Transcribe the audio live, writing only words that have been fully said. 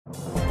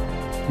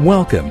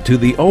Welcome to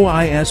the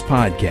OIS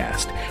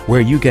Podcast,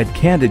 where you get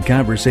candid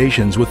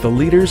conversations with the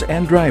leaders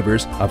and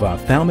drivers of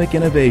ophthalmic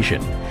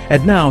innovation.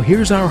 And now,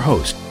 here's our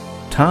host,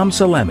 Tom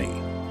Salemi.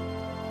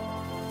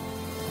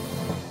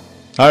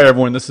 Hi,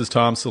 everyone. This is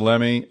Tom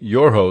Salemi,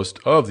 your host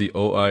of the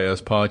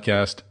OIS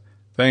Podcast.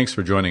 Thanks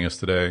for joining us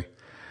today.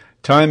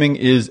 Timing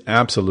is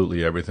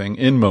absolutely everything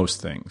in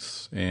most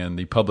things, and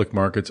the public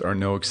markets are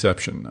no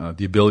exception.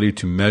 The ability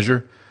to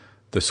measure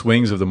the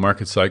swings of the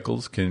market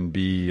cycles can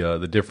be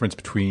the difference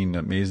between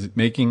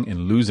making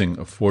and losing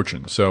a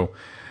fortune. So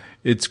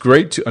it's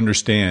great to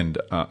understand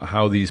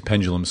how these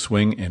pendulums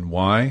swing and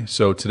why.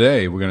 So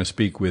today we're going to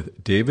speak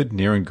with David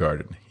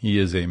Nierengarten. He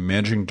is a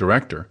managing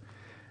director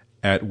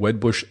at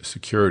Wedbush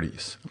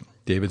Securities.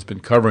 David's been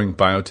covering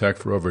biotech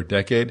for over a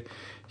decade.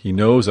 He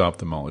knows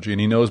ophthalmology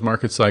and he knows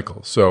market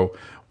cycles. So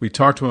we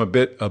talked to him a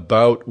bit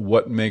about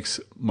what makes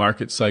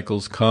market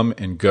cycles come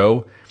and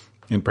go,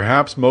 and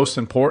perhaps most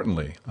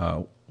importantly,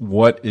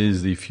 what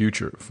is the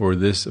future for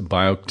this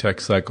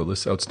biotech cycle,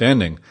 this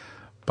outstanding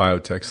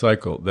biotech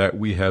cycle that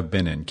we have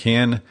been in?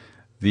 Can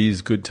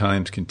these good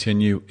times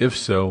continue? If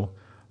so,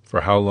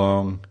 for how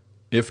long?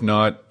 If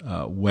not,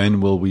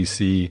 when will we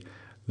see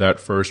that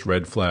first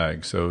red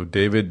flag? So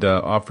David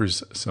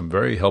offers some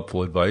very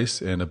helpful advice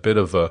and a bit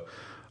of a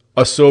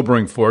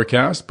sobering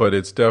forecast, but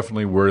it's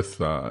definitely worth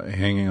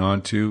hanging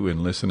on to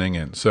and listening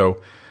in.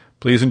 So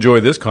please enjoy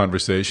this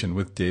conversation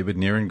with David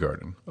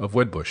Nierengarten of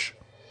Wedbush.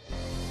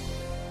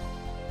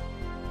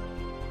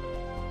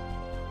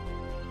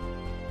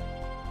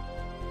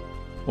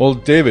 Well,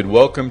 David,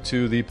 welcome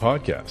to the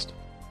podcast.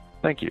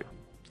 Thank you.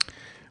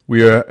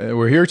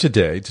 We're here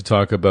today to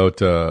talk about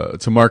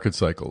to market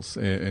cycles,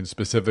 and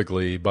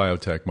specifically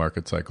biotech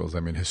market cycles. I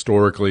mean,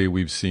 historically,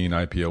 we've seen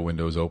IPO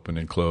windows open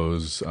and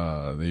close.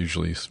 They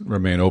usually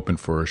remain open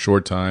for a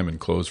short time and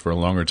close for a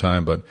longer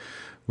time, but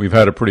we've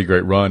had a pretty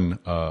great run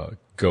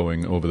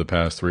going over the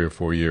past 3 or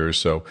 4 years.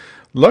 So I'd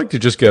like to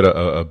just get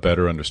a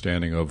better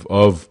understanding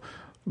of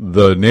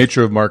the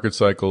nature of market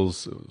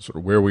cycles, sort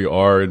of where we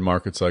are in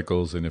market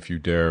cycles, and if you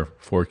dare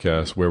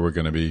forecast where we're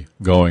going to be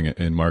going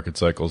in market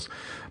cycles.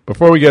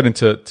 Before we get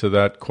into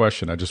that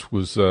question, I just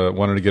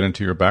wanted to get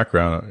into your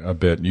background a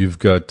bit. You've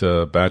got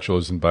a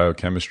bachelor's in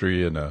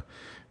biochemistry and a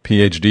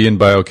PhD in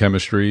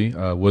biochemistry.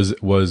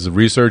 Was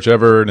research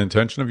ever an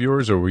intention of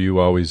yours, or were you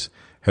always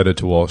headed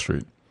to Wall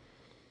Street?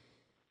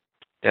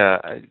 Yeah,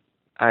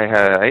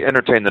 I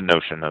entertained the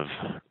notion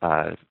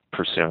of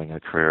pursuing a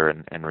career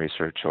in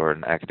research or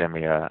in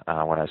academia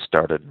when I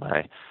started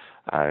my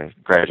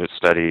graduate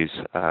studies.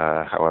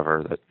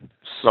 However, that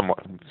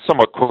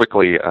somewhat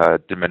quickly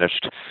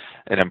diminished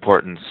in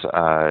importance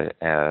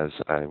as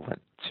I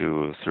went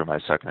through my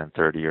second and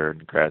third year in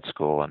grad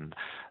school, and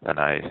then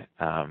I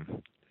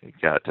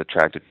got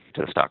attracted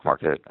to the stock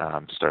market.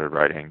 Started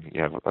writing,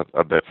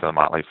 a bit for the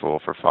Motley Fool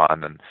for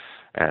fun,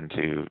 and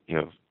to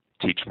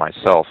teach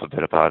myself a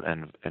bit about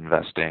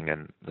investing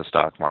in the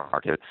stock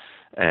market,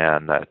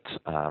 and that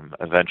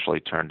eventually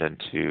turned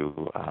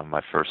into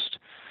my first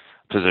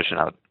position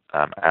out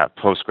at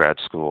post-grad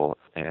school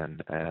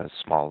in a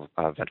small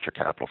venture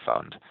capital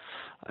fund.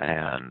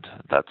 And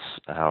that's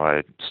how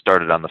I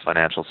started on the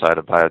financial side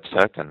of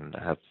biotech and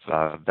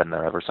have been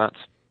there ever since.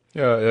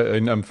 Yeah,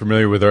 and I'm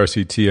familiar with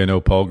RCT. I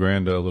know Paul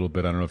Grand a little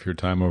bit. I don't know if your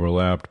time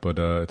overlapped, but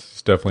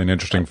it's definitely an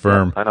interesting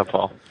firm. I know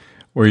Paul.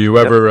 Were you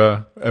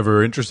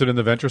ever interested in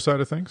the venture side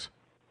of things?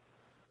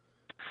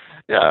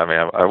 Yeah, I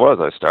mean, I was.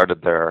 I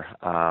started there.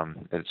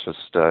 It's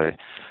just,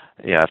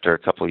 after a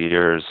couple of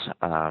years,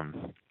 I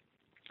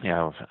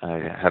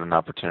had an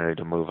opportunity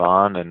to move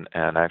on and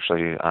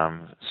actually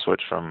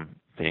switch from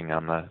being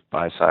on the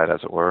buy side,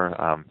 as it were,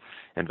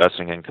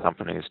 investing in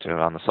companies, to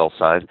on the sell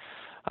side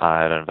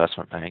at an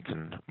investment bank,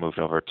 and moved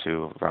over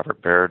to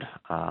Robert Baird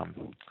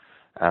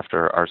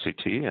after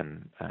RCT,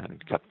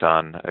 and kept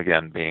on,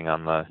 again, being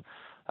on the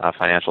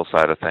financial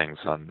side of things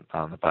on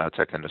the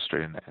biotech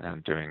industry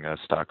and doing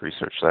stock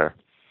research there.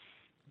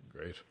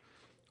 Great.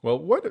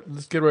 Well,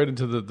 let's get right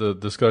into the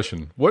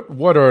discussion.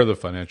 What are the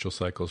financial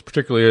cycles,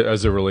 particularly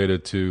as it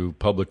related to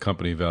public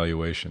company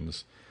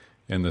valuations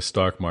in the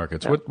stock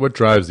markets? Yeah. What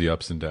drives the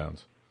ups and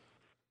downs?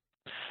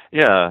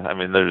 Yeah, I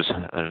mean, there's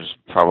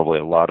probably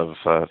a lot of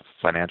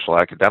financial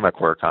academic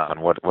work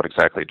on what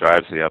exactly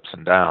drives the ups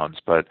and downs,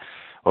 but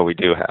what we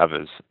do have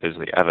is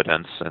the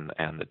evidence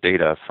and the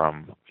data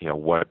from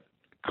what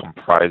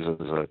comprises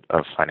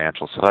a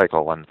financial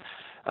cycle. And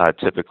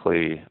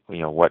typically,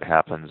 what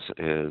happens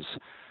is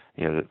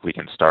we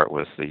can start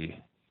with a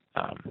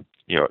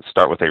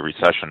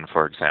recession,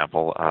 for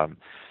example.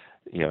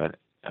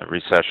 A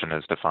recession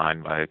is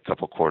defined by a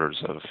couple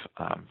quarters of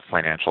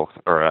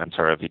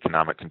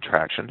economic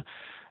contraction.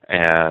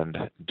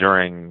 And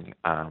during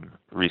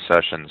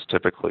recessions,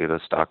 typically the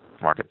stock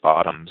market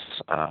bottoms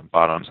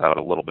out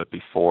a little bit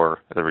before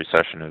the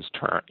recession is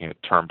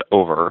termed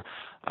over,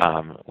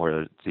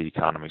 where the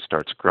economy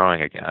starts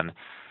growing again.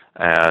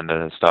 And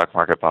the stock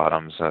market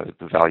bottoms,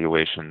 the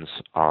valuations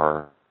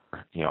are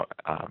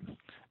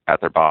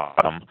at their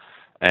bottom,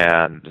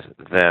 and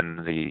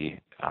then the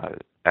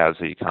as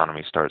the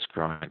economy starts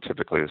growing,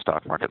 typically the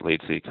stock market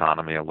leads the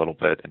economy a little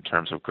bit in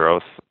terms of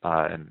growth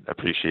and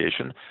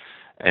appreciation.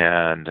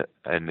 And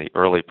in the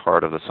early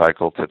part of the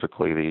cycle,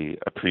 typically the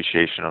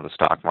appreciation of the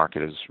stock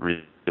market is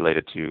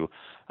related to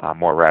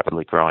more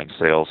rapidly growing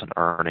sales and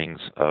earnings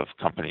of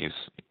companies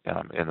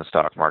in the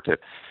stock market.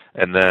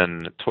 And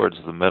then towards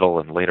the middle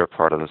and later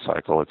part of the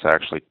cycle, it's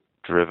actually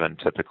driven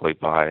typically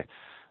by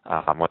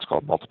what's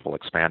called multiple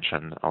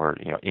expansion, or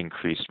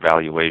increased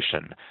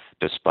valuation,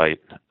 despite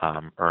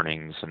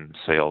earnings and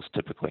sales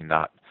typically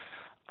not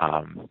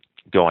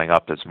going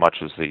up as much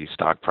as the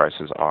stock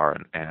prices are.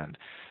 And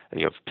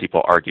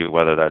people argue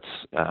whether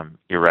that's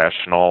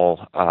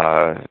irrational,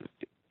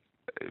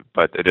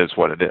 but it is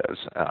what it is.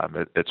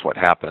 It's what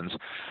happens.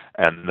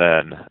 And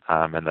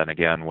then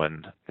again,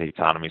 when the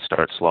economy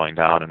starts slowing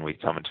down and we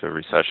come into a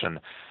recession,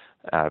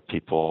 the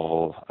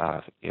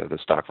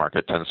stock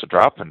market tends to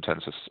drop and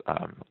tends to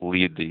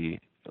lead the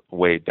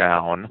way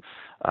down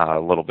a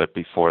little bit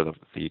before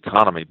the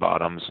economy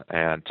bottoms.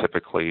 And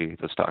typically,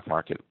 the stock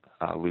market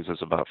loses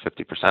about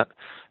 50%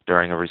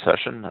 during a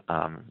recession.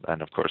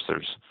 And of course,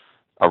 there's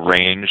a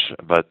range,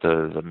 but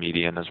the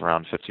median is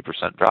around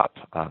 50% drop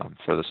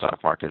for the stock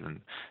market,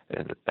 and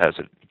as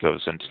it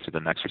goes into the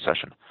next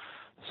recession.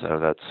 So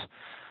that's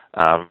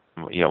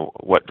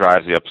what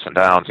drives the ups and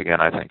downs.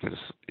 Again, I think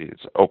is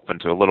open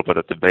to a little bit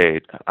of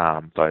debate,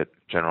 but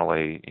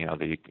generally,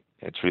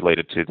 it's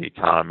related to the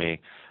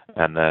economy,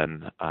 and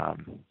then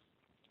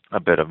a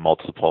bit of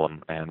multiple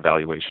and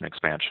valuation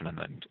expansion, and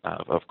then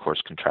of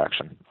course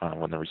contraction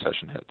when the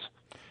recession hits.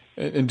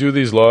 And do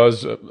these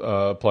laws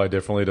apply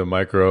differently to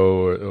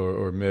micro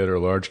or mid or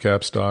large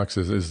cap stocks?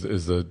 Is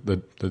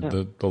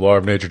the law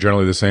of nature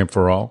generally the same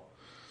for all?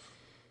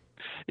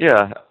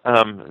 Yeah.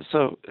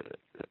 So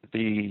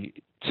the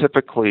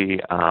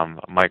typically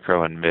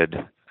micro and mid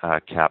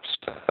cap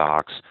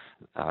stocks,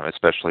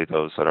 especially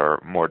those that are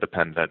more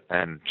dependent,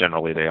 and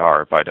generally they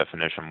are by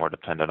definition more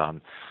dependent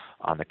on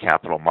the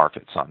capital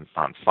markets, on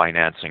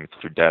financing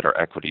through debt or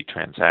equity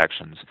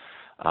transactions.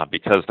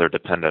 Because they're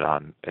dependent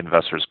on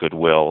investors'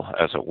 goodwill,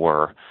 as it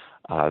were,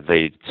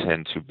 they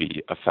tend to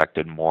be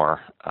affected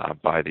more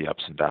by the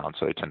ups and downs.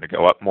 So they tend to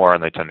go up more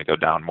and they tend to go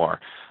down more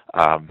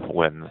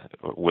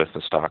with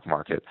the stock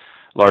market.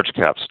 Large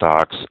cap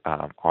stocks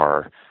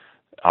are,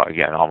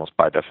 again, almost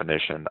by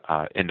definition,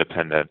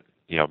 independent,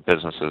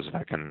 businesses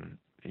that can,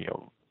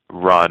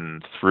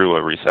 run through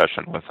a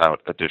recession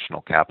without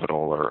additional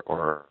capital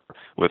or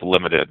with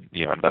limited,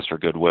 investor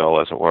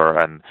goodwill, as it were,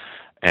 and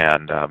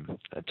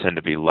tend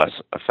to be less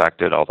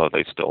affected, although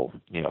they still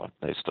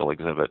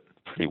exhibit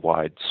pretty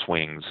wide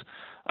swings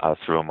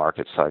through a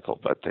market cycle,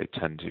 but they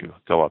tend to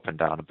go up and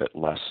down a bit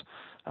less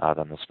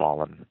than the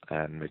small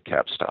and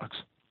mid-cap stocks.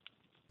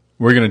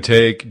 We're going to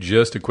take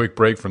just a quick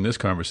break from this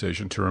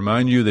conversation to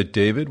remind you that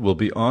David will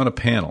be on a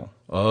panel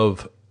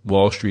of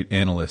Wall Street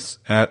analysts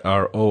at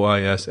our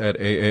OIS at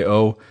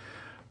AAO.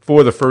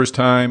 For the first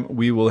time,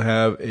 we will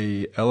have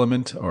an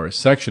element or a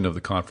section of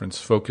the conference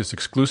focused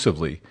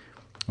exclusively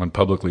on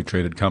publicly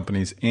traded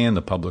companies and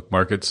the public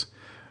markets.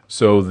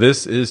 So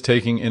this is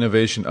taking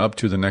innovation up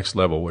to the next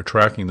level. We're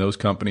tracking those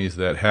companies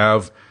that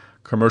have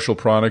commercial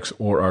products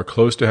or are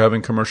close to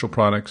having commercial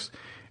products,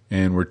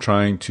 and we're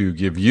trying to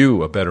give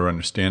you a better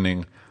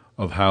understanding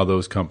of how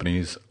those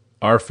companies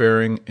are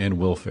faring and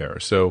will fare.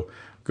 So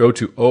go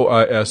to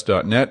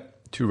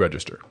OIS.net to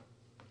register.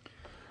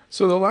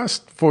 So the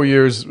last 4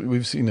 years,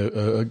 we've seen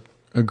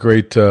a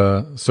great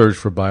surge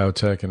for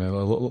biotech and a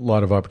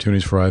lot of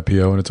opportunities for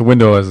IPO, and it's a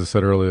window, as I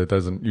said earlier, that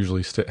doesn't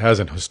usually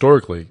hasn't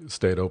historically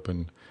stayed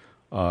open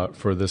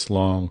for this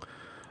long.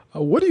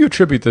 What do you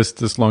attribute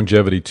this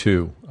longevity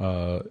to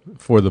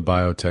for the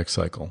biotech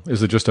cycle?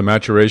 Is it just a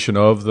maturation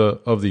of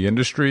the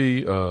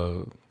industry,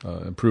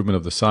 improvement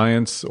of the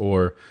science,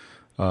 or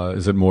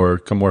is it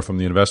come more from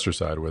the investor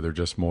side, where they're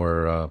just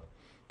more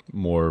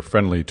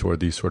friendly toward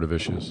these sort of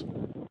issues?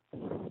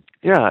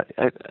 Yeah,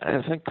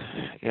 I think,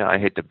 I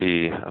hate to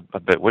be a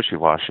bit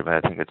wishy-washy, but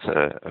I think it's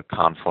a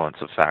confluence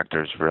of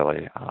factors,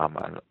 really.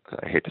 I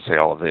hate to say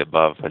all of the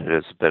above, but it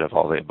is a bit of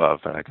all the above,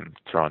 and I can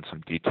throw in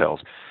some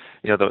details.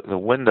 The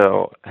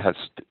window has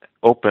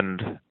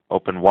opened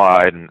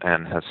wide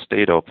and has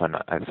stayed open,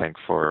 I think,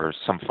 for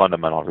some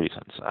fundamental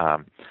reasons.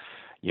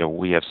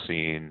 We have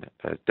seen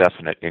a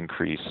definite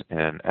increase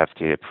in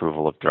FDA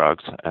approval of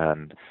drugs,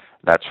 and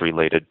that's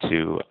related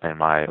to, in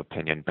my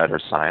opinion, better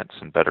science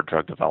and better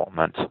drug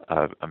development.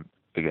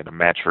 Again, a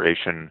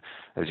maturation,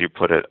 as you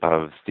put it,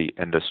 of the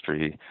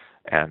industry,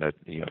 and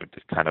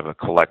kind of a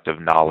collective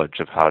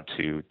knowledge of how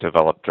to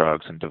develop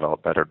drugs and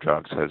develop better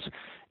drugs has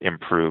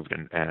improved,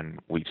 and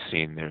we've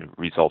seen the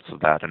results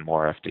of that in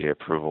more FDA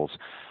approvals.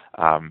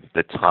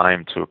 The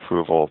time to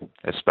approval,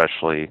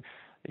 especially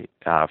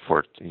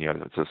for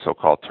the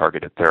so-called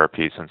targeted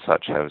therapies and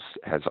such,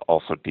 has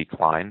also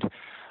declined.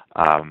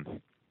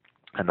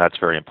 And that's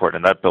very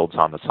important, and that builds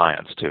on the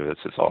science too.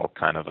 This is all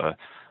kind of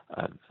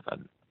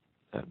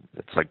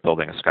it's like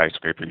building a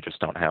skyscraper. You just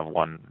don't have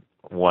one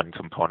one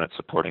component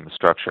supporting the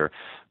structure,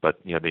 but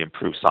the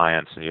improved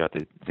science, and you have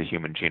the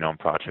Human Genome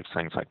Projects,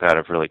 things like that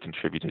have really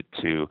contributed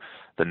to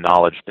the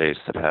knowledge base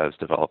that has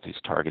developed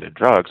these targeted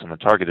drugs. And the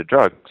targeted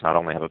drugs not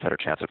only have a better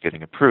chance of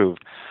getting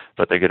approved,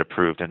 but they get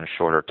approved in a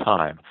shorter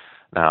time.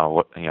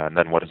 Now, and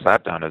then what has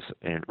that done is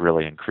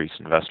really increase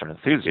investor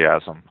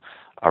enthusiasm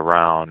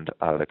around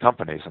the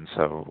companies. And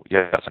so,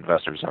 yes,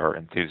 investors are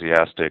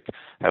enthusiastic,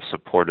 have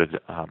supported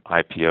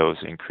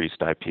IPOs, increased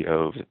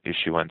IPO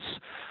issuance,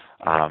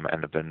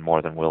 and have been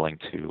more than willing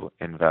to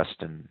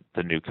invest in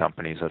the new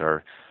companies that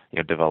are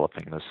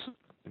developing this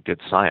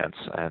good science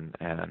and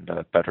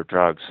better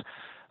drugs.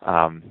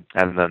 And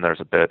then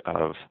there's a bit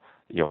of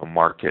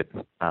market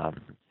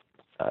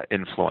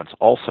influence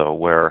also,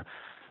 where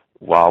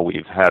while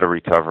we've had a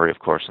recovery, of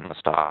course, in the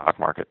stock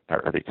market,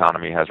 or the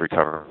economy has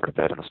recovered a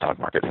bit, and the stock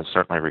market has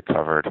certainly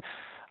recovered,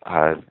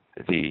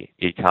 the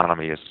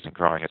economy isn't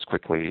growing as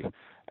quickly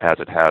as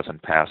it has in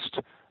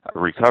past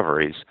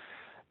recoveries.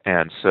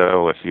 And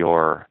so if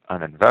you're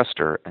an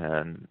investor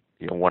and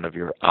one of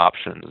your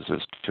options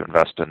is to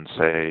invest in,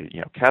 say,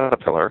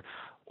 Caterpillar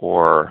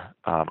or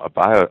a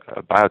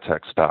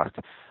biotech stock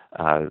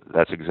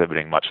that's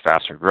exhibiting much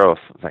faster growth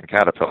than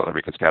Caterpillar,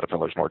 because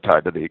Caterpillar is more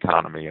tied to the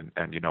economy, and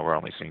we're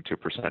only seeing 2%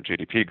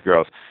 GDP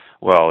growth.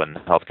 Well, in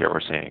healthcare,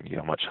 we're seeing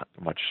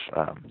much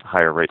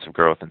higher rates of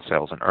growth in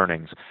sales and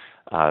earnings.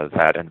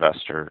 That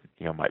investor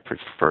might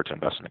prefer to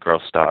invest in the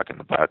growth stock and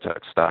the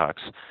biotech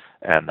stocks,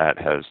 and that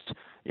has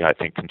I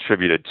think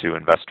contributed to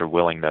investor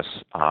willingness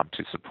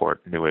to support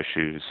new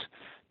issues,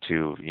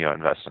 to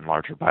invest in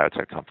larger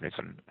biotech companies,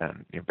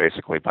 and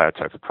basically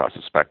biotech across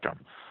the spectrum.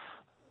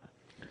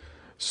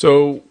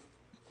 So,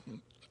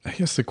 I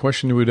guess the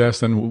question you would ask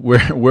then,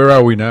 where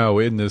are we now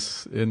in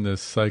this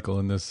cycle,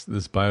 in this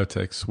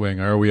biotech swing?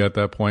 Are we at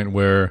that point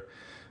where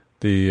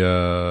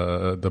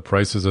the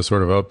prices are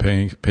sort of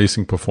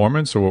outpacing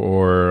performance,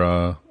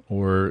 or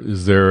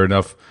is there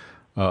enough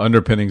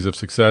underpinnings of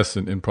success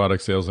in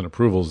product sales and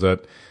approvals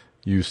that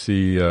you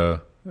see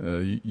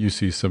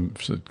some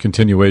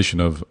continuation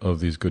of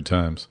these good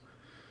times?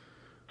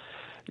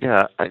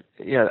 Yeah, I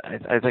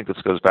think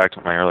this goes back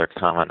to my earlier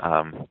comment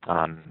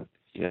on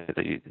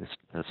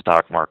the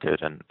stock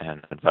market and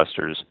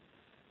investors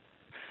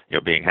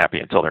being happy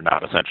until they're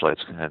not. Essentially,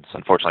 it's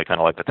unfortunately kind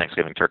of like the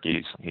Thanksgiving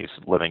turkey. He's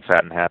living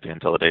fat and happy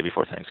until the day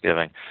before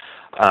Thanksgiving.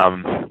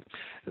 I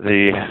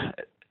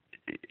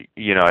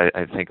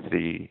think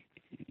the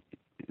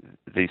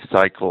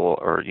cycle,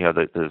 or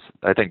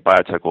I think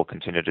biotech will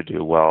continue to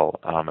do well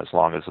as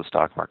long as the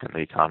stock market and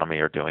the economy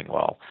are doing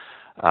well.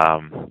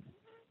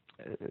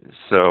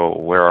 So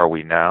where are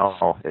we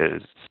now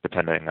is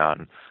depending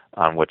on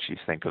what you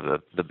think of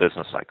the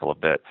business cycle a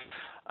bit.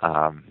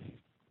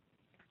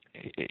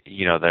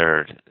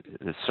 There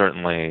is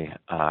certainly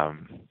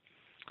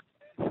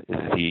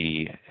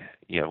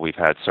we've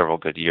had several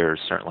good years.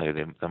 Certainly,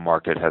 the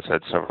market has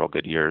had several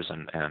good years,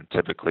 and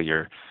typically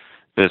your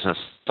business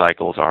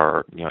cycles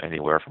are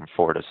anywhere from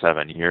 4 to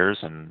 7 years,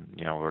 and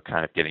we're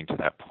kind of getting to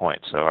that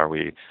point. So are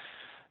we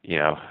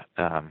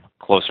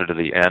closer to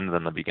the end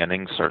than the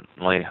beginning?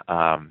 Certainly.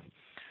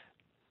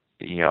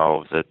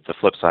 The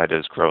flip side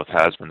is growth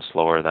has been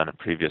slower than in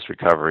previous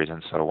recoveries,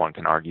 and so one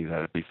can argue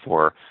that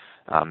before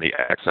the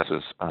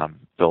excesses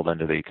build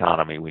into the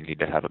economy, we need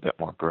to have a bit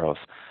more growth.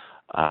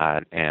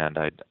 And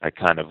I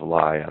kind of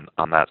lie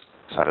on that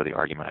side of the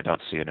argument. I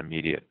don't see an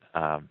immediate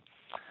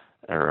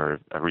or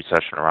a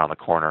recession around the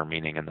corner,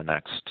 meaning in the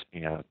next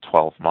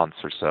 12 months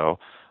or so.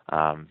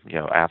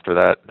 After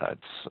that,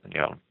 it's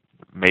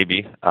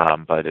maybe,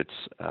 but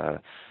it's I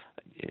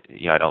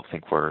don't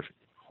think we're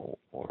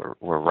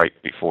right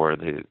before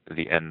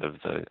the end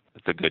of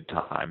the good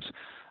times,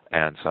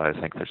 and so I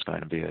think there's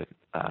going to be a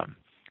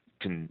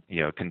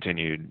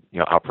continued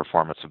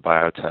outperformance of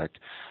biotech.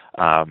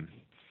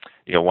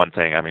 One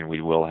thing,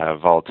 we will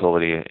have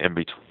volatility in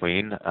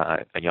between.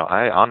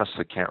 I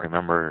honestly can't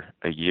remember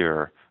a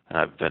year, and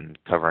I've been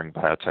covering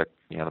biotech,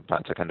 the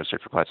biotech industry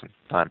for quite some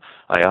time.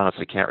 I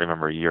honestly can't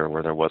remember a year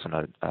where there wasn't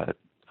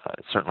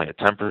certainly a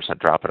 10%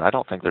 drop, but I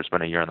don't think there's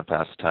been a year in the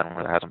past 10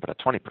 where there hasn't been a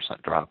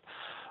 20% drop.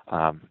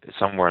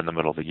 Somewhere in the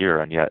middle of the year,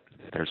 and yet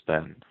there's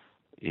been,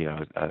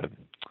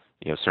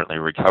 certainly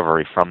a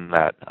recovery from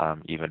that,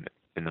 even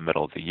in the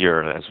middle of the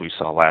year, as we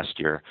saw last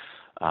year.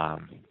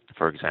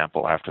 For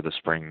example, after the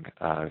spring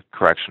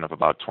correction of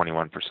about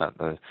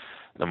 21%,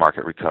 the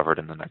market recovered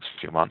in the next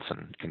few months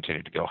and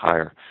continued to go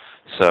higher.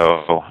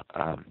 So,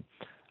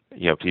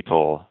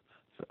 people,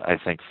 I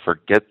think,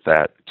 forget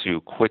that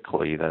too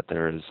quickly, that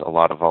there is a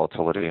lot of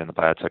volatility in the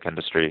biotech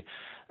industry,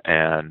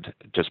 and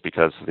just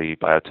because the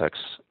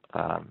biotech's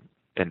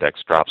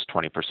index drops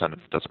 20%,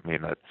 it doesn't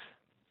mean that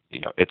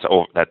it's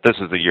over, that this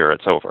is the year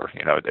it's over.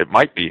 It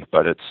might be,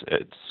 but it's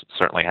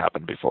certainly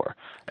happened before,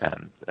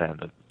 and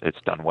it's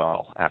done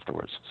well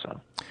afterwards. So,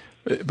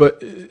 but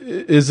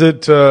is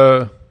it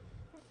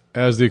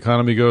as the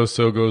economy goes,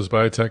 so goes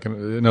biotech?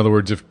 In other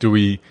words,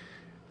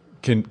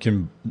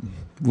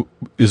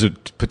 is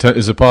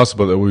it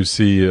possible that we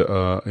see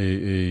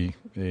a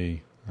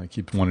I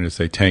keep wanting to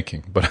say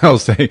tanking, but I'll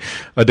say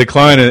a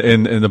decline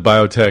in the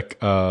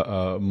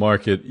biotech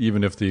market,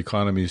 even if the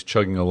economy is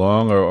chugging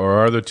along,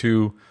 or are the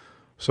two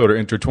sort of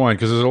intertwined?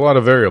 Because there's a lot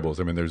of variables.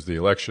 I mean, there's the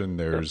election,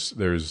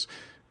 there's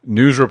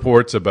news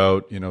reports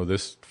about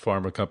this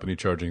pharma company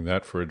charging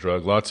that for a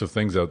drug. Lots of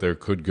things out there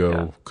could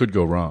go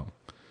wrong.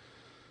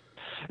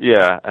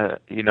 Yeah,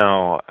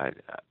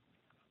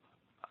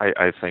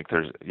 I think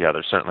there's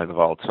certainly the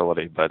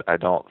volatility, but I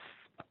don't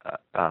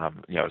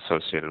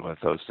associated with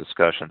those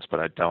discussions. But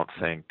I don't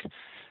think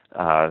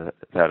that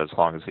as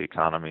long as the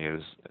economy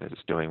is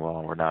doing well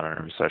and we're not in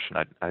a recession,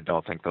 I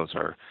don't think those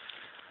are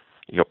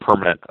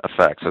permanent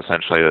effects.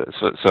 Essentially,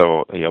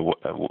 so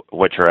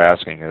what you're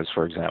asking is,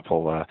 for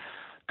example,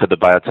 could the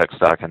biotech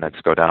stock index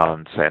go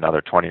down, say,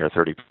 another 20 or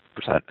 30%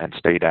 and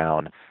stay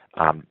down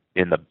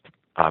in the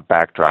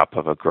backdrop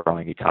of a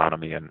growing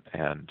economy,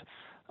 and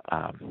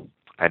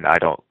I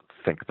don't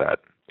think that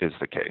is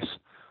the case,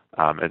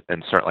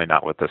 and certainly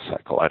not with this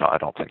cycle. I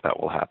don't think that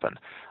will happen.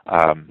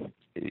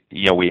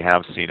 We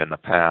have seen in the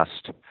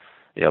past,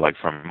 like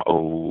from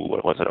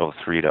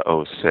 03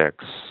 to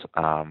 06,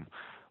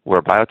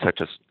 where biotech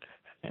just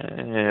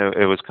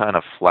it was kind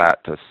of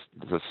flat to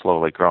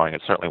slowly growing.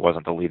 It certainly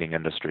wasn't the leading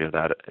industry of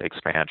that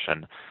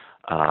expansion,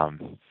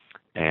 and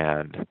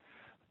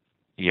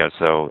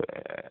so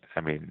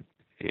I mean,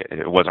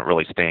 it wasn't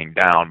really staying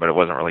down, but it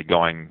wasn't really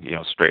going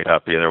straight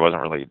up either. It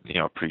wasn't really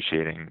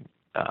appreciating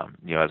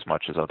as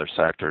much as other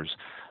sectors,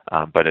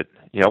 but it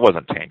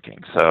wasn't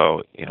tanking.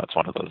 So it's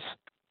one of those.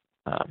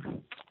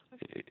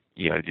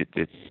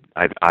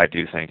 I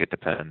do think it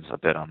depends a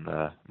bit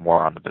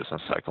more on the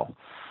business cycle,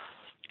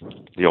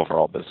 the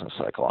overall business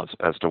cycle,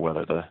 as to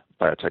whether the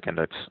biotech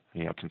index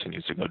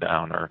continues to go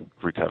down or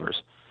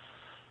recovers.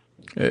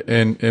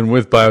 And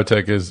with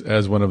biotech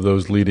as one of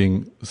those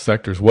leading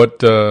sectors, what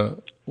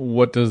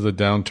does the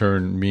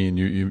downturn mean?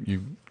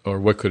 You or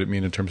what could it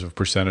mean in terms of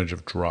percentage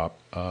of drop?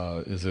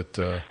 Is it?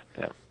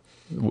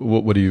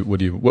 What would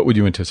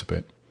you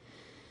anticipate?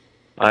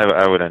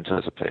 I would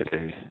anticipate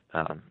a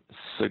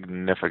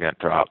significant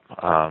drop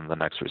the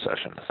next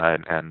recession,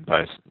 and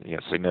by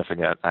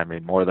significant, I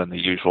mean more than the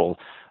usual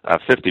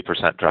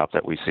 50% drop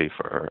that we see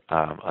for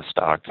a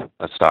stock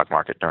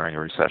market during a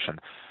recession.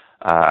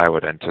 I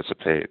would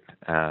anticipate,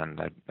 and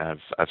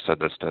I've said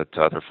this to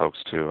other folks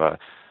too,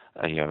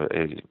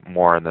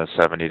 more in the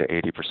 70 to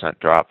 80%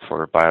 drop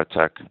for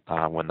biotech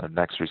when the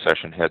next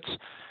recession hits,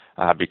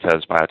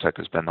 because biotech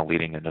has been the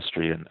leading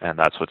industry, and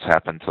that's what's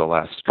happened to the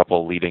last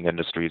couple leading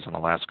industries in the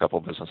last couple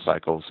business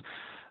cycles,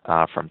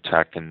 from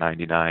tech in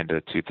 '99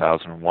 to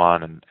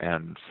 2001,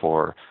 and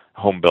for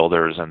home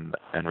builders and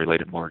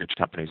related mortgage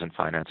companies and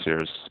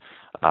financiers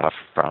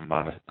from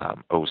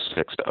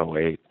 06 to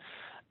 08.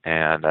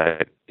 And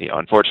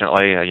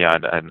unfortunately, I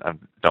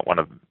don't want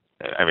to.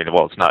 I mean,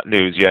 well, it's not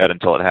news yet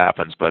until it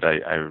happens, but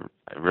I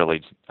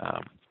really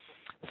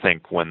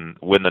think when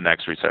the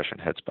next recession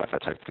hits,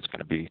 biotech is going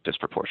to be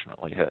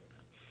disproportionately hit.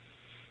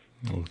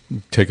 We'll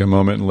take a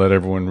moment and let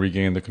everyone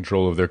regain the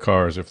control of their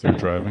cars if they're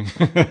driving.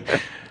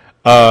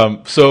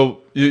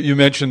 So you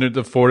mentioned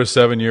the 4 to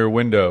 7 year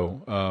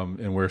window,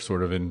 and we're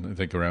sort of in, I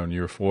think, around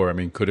year 4. I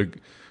mean, could it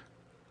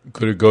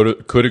go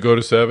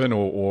to 7,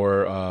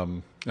 or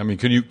I mean,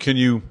 can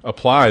you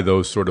apply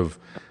those sort of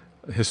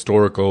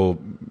historical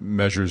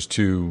measures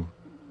to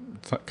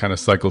kind of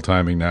cycle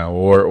timing now,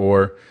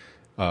 or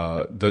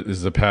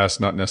is the past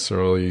not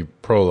necessarily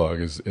prologue?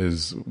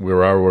 Is we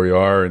are where we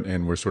are,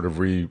 and we're sort of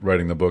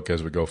rewriting the book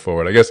as we go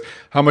forward? I guess,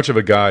 how much of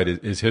a guide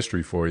is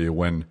history for you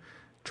when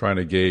trying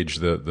to gauge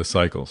the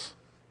cycles?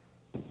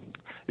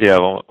 Yeah,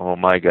 well,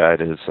 my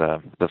guide is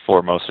the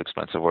 4 most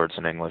expensive words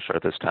in English are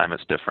 "this time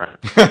it's different."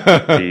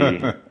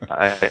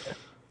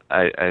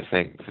 I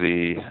think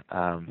we're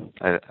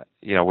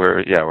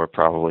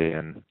probably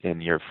in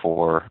year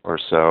 4 or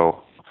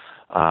so.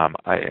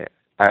 I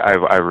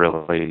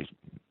really,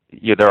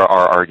 there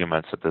are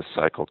arguments that this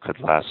cycle could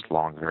last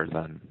longer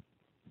than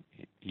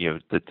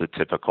the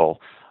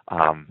typical,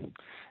 and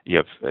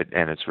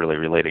it's really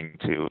relating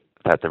to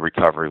that the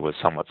recovery was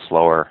somewhat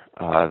slower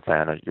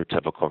than your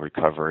typical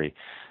recovery.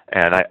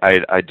 And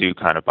I do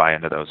kind of buy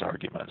into those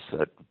arguments,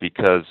 that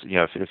because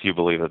if you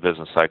believe the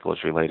business cycle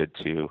is related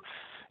to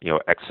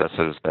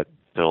excesses that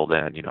build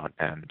in,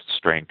 and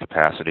strain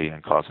capacity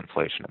and cause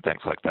inflation and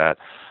things like that,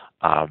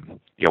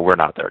 we're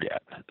not there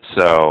yet.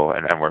 So,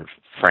 and we're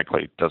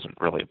frankly doesn't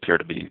really appear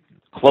to be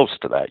close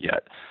to that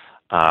yet.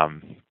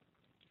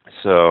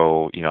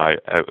 So,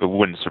 it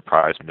wouldn't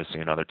surprise me to see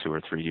another 2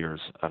 or 3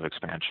 years of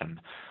expansion,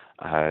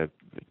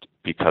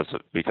 because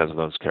of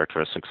those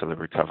characteristics of the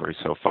recovery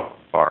so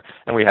far.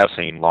 And we have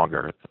seen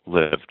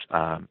longer-lived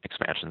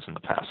expansions in the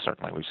past.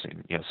 Certainly, we've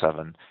seen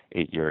 7,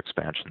 8 year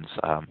expansions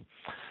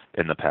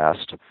in the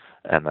past,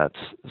 and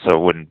so it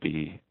wouldn't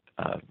be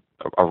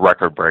a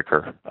record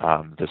breaker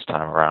this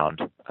time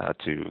around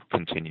to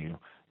continue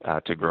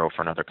to grow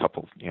for another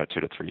couple, 2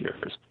 to 3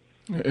 years.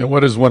 And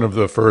what is one of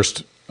the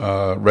first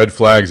red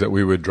flags that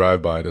we would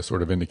drive by to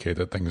sort of indicate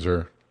that things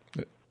are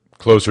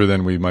closer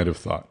than we might have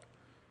thought?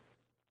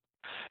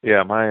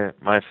 Yeah,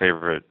 my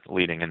favorite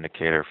leading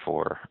indicator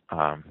for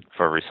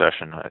a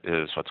recession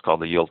is what's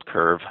called the yield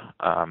curve.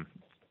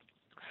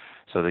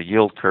 So the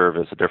yield curve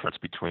is the difference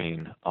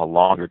between a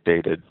longer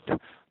dated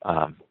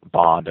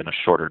bond and a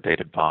shorter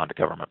dated bond, a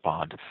government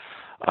bond.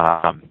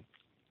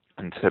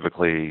 And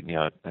typically,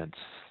 it's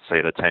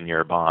say the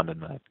 10-year bond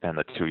and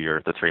the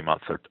 2-year, the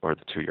 3-month or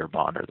the 2-year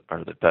bond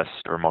are the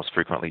best or most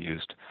frequently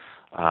used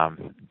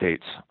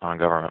dates on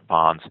government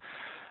bonds.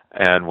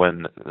 And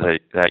when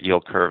that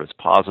yield curve is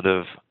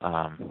positive,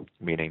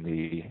 meaning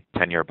the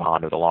 10-year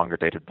bond or the longer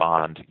dated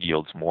bond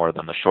yields more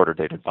than the shorter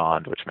dated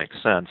bond, which makes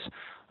sense,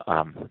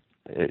 then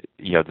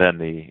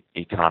the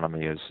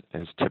economy is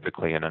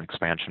typically in an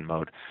expansion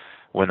mode.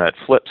 When that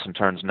flips and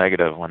turns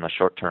negative, when the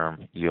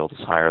short-term yield is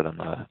higher than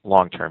the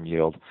long-term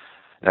yield,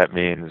 that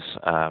means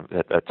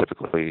that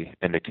typically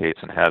indicates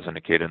and has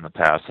indicated in the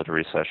past that a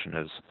recession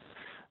is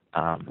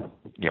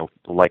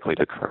likely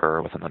to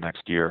occur within the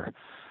next year.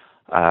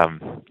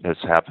 This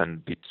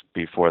happened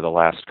before the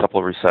last couple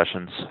of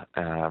recessions.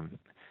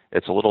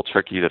 It's a little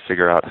tricky to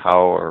figure out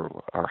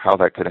how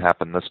that could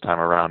happen this time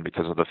around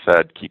because of the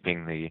Fed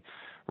keeping the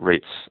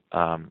rates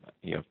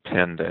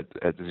pinned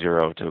at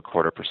 0 to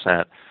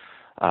 0.25%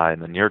 in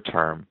the near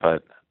term.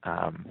 But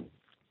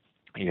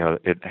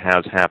it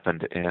has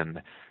happened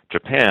in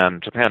Japan.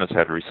 Japan has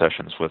had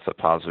recessions with a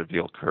positive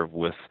yield curve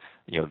with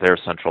their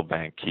central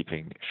bank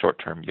keeping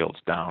short-term yields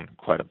down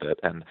quite a bit,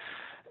 and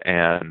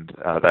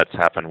that's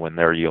happened when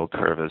their yield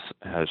curve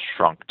has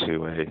shrunk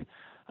to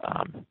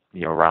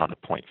around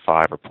a 0.5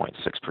 or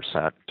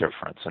 0.6%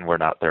 difference, and we're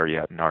not there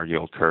yet in our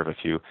yield curve if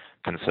you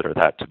consider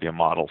that to be a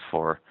model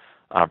for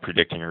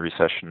predicting a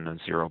recession in a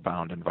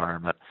zero-bound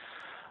environment.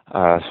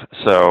 But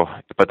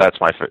that's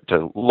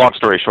long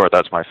story short,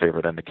 that's my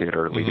favorite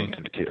indicator, leading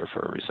indicator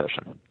for a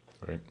recession.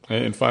 Right.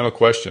 And final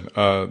question,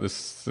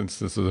 since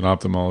this is an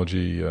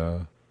ophthalmology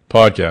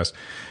podcast,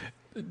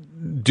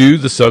 do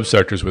the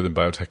subsectors within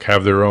biotech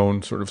have their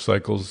own sort of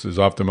cycles? Is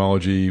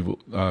ophthalmology,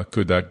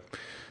 could that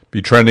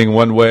be trending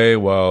one way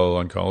while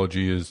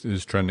oncology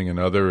is trending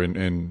another?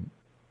 And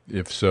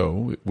if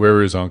so,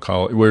 where's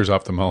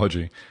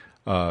ophthalmology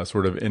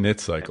sort of in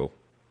its cycle?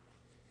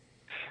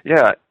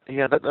 Yeah,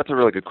 that's a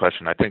really good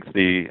question. I think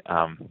there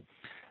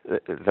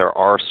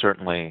are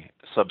certainly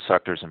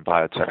subsectors in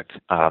biotech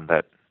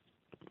that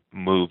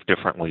move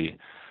differently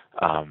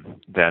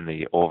than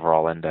the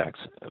overall index.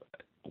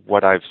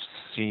 What I've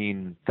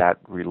seen that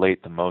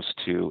relate the most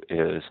to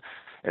is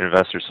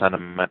investor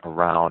sentiment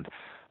around,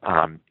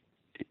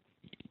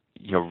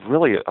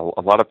 really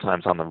a lot of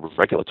times on the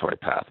regulatory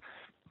path.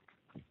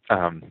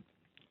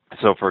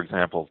 So, for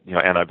example,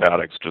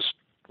 antibiotics just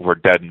were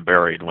dead and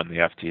buried when the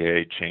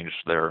FDA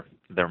changed their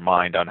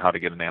mind on how to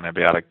get an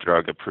antibiotic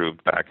drug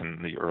approved back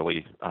in the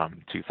early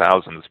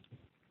 2000s.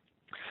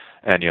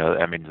 And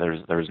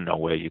there's no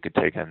way you could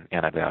take an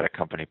antibiotic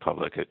company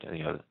public.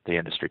 The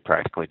industry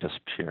practically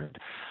disappeared.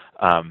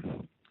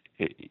 And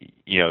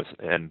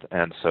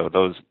so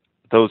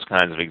those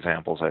kinds of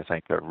examples, I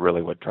think, that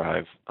really would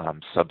drive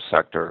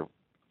subsector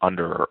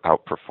under or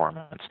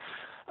outperformance.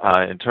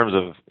 In terms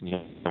of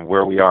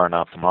where we are in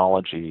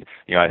ophthalmology,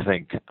 I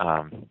think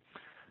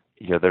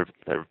there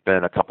have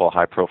been a couple of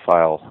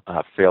high-profile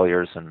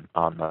failures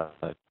on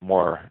the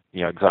more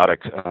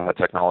exotic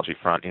technology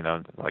front.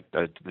 Like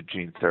the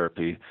gene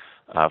therapy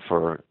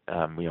for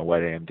wet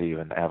AMD,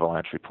 and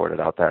Avalanche reported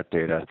out that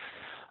data,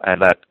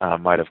 and that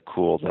might have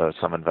cooled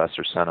some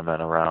investor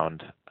sentiment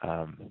around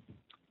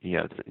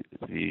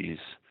these,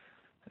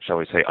 shall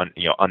we say,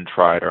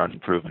 untried or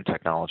unproven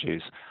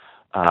technologies.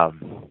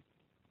 I'm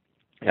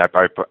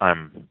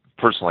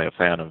personally a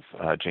fan of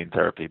gene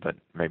therapy, but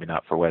maybe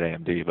not for wet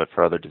AMD, but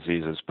for other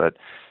diseases. But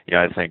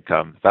I think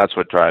that's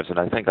what drives it.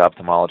 I think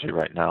ophthalmology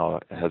right now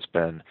has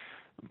been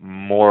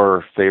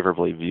more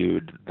favorably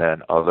viewed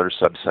than other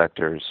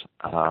subsectors.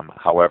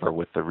 However,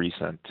 with the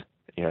recent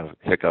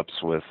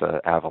hiccups with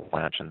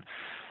Avalanche and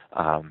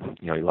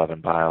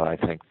 11Bio, I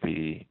think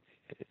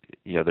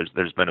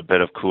there's been a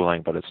bit of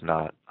cooling, but it's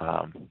not.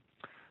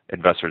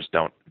 Investors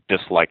don't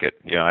dislike it,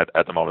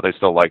 at the moment. They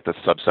still like the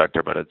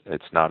subsector, but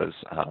it's not as.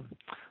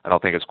 I don't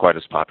think it's quite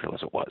as popular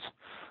as it was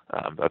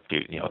a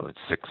few,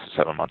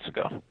 6-7 months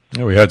ago.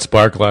 Yeah, we had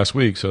Spark last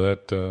week, so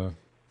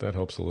that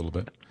helps a little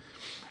bit.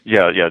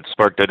 Yeah,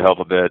 Spark did help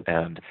a bit,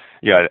 and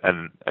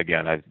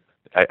again,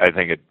 I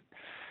think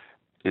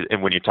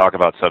and when you talk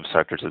about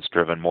subsectors, it's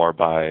driven more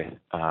by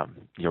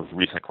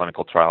recent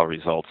clinical trial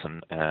results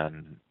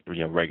and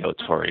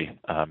regulatory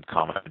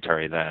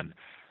commentary than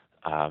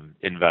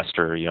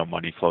investor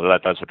money flow.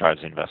 That's what drives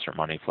the investor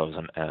money flows,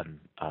 and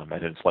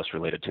it's less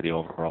related to the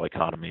overall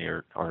economy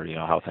or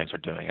how things are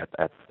doing at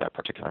that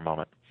particular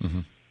moment.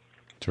 Mm-hmm.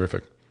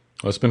 Terrific.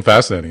 Well, it's been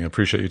fascinating. I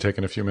appreciate you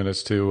taking a few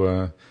minutes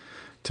to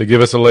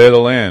give us a lay of the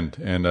land,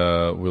 and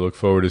we look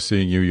forward to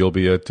seeing you. You'll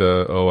be at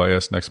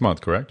OIS next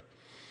month, correct?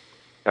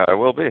 I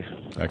will be.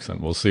 Excellent.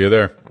 We'll see you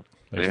there.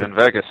 See you in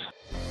Vegas.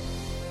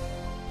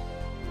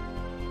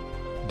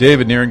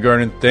 David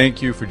Nierengarten,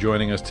 thank you for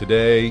joining us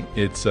today.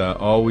 It's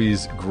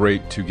always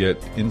great to get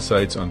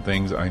insights on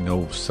things I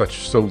know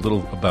so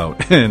little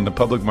about, and the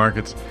public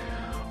markets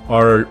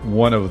are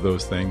one of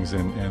those things,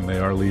 and they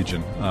are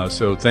legion.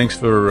 So thanks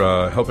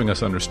for helping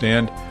us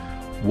understand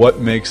what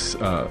makes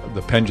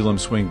the pendulum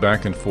swing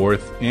back and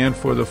forth, and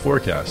for the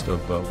forecast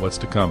of what's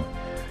to come.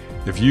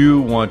 If you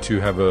want to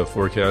have a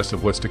forecast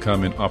of what's to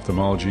come in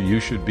ophthalmology,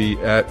 you should be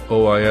at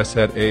OIS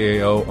at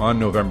AAO on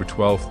November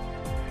 12th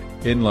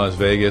in Las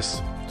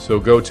Vegas. So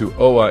go to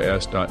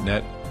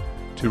OIS.net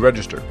to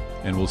register,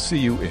 and we'll see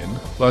you in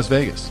Las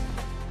Vegas.